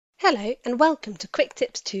Hello and welcome to Quick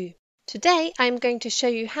Tips 2. Today I'm going to show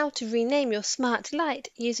you how to rename your smart light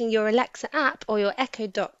using your Alexa app or your Echo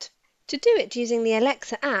Dot. To do it using the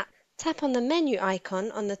Alexa app, tap on the menu icon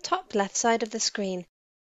on the top left side of the screen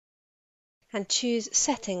and choose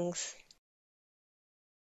Settings.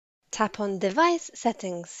 Tap on Device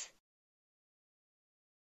Settings.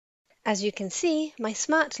 As you can see, my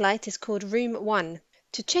smart light is called Room 1.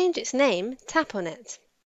 To change its name, tap on it.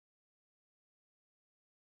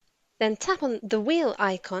 Then tap on the wheel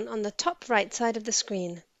icon on the top right side of the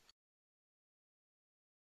screen.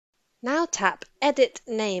 Now tap Edit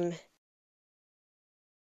Name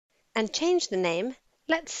and change the name,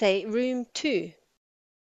 let's say Room 2.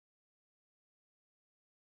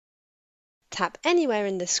 Tap anywhere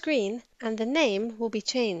in the screen and the name will be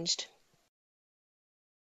changed.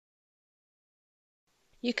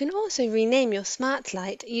 You can also rename your smart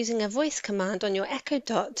light using a voice command on your Echo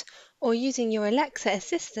Dot or using your Alexa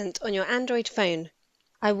Assistant on your Android phone.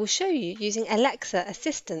 I will show you using Alexa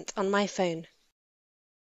Assistant on my phone.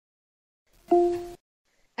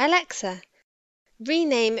 Alexa,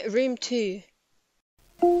 rename Room 2.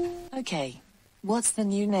 Okay, what's the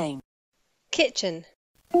new name? Kitchen.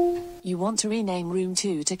 You want to rename Room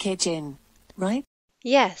 2 to Kitchen, right?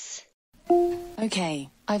 Yes. Okay,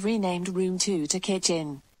 I've renamed Room 2 to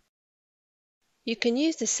Kitchen. You can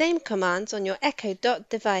use the same commands on your Echo Dot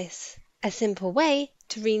device. A simple way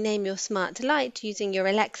to rename your smart light using your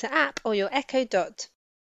Alexa app or your Echo Dot.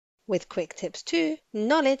 With Quick Tips 2,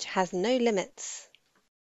 knowledge has no limits.